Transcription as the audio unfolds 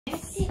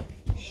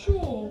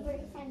Sure.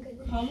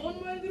 Come on,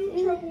 my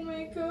little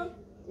troublemaker.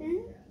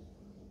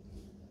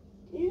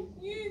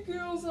 You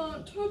girls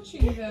aren't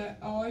touching that,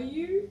 are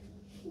you?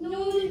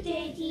 No,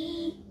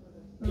 Daddy.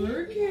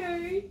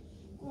 Okay.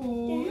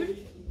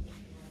 Good.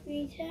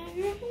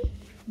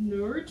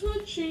 No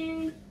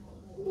touching.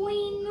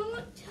 We're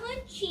not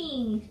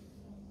touching.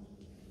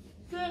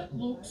 That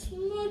looks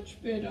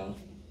much better.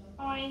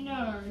 I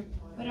know,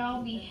 but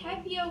I'll be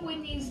happier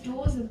when these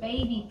doors are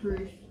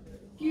baby-proof.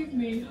 Give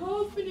me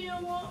half an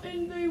hour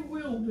and they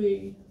will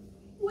be.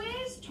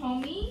 Where's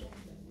Tommy?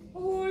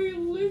 I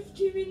left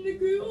him in the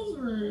girls'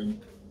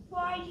 room.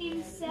 By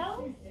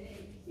himself?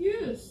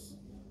 Yes.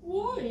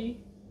 Why?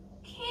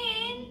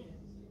 Ken?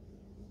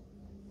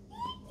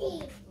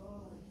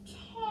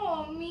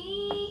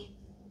 Tommy?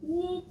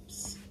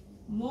 Whoops.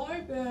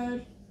 My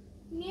bad.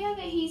 Now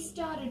that he's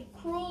started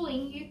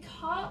crawling, you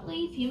can't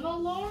leave him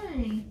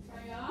alone.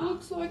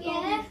 Looks like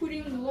I'll be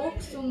putting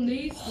locks on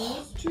these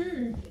doors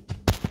too.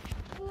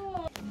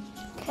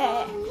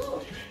 Okay.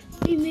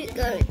 We need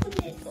go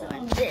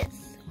on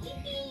this.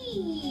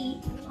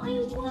 Yippee! I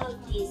love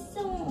this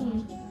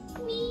song.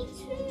 Me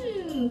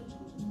too.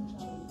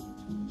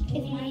 A,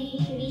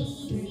 B,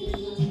 C,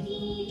 D,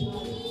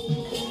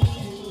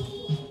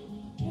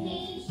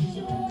 H,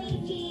 I,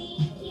 J,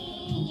 K,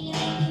 L,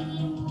 M,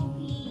 N, O, P.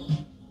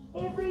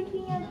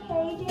 Everything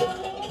okay down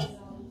there?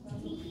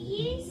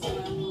 Yes,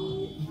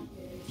 Mommy.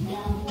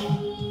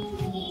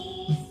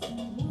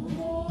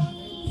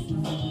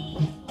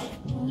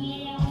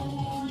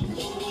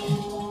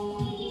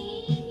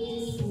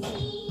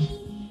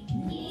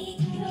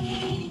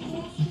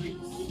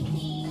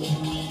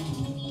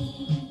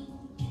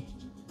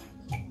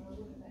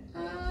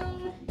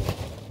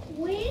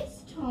 Where's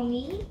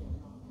Tommy?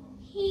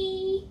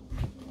 He,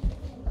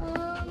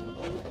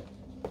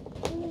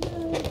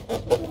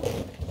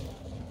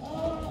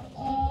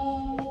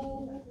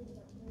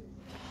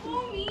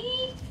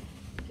 Tommy?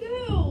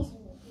 Girls,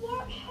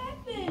 what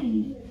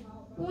happened?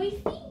 I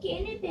think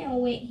Annabelle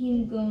let him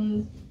go.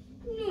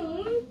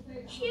 No,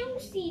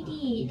 Chelsea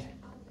did.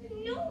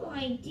 No,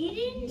 I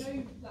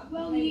didn't.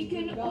 Well, you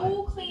can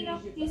all clean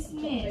up this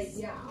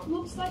mess.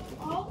 Looks like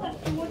I'll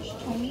have to watch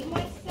Tommy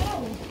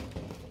myself.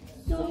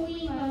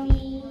 Sorry,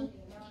 Mummy.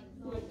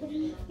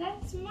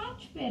 That's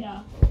much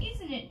better,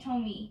 isn't it,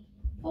 Tommy?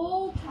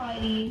 All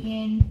tidy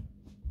again.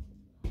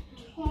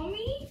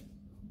 Tommy?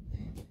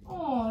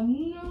 Oh,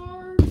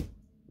 no.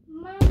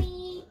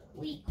 Mummy,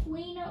 we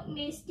clean up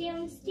mess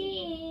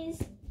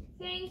downstairs.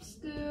 Thanks,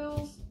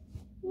 girls.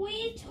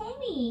 Where's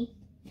Tommy?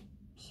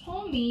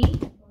 Tommy?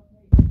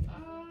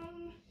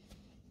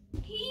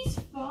 He's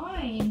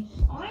fine.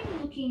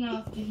 I'm looking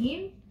after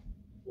him.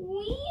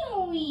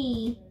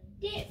 Really?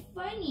 That's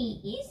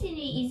funny, isn't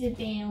it,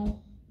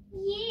 Isabel?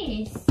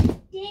 Yes,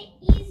 that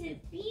is a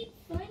bit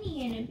funny,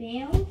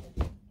 Annabelle.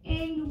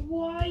 And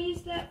why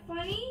is that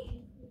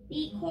funny?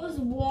 Because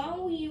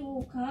while you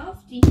look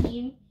after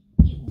him,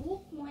 it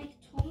looked like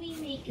Tommy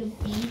make a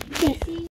big mess.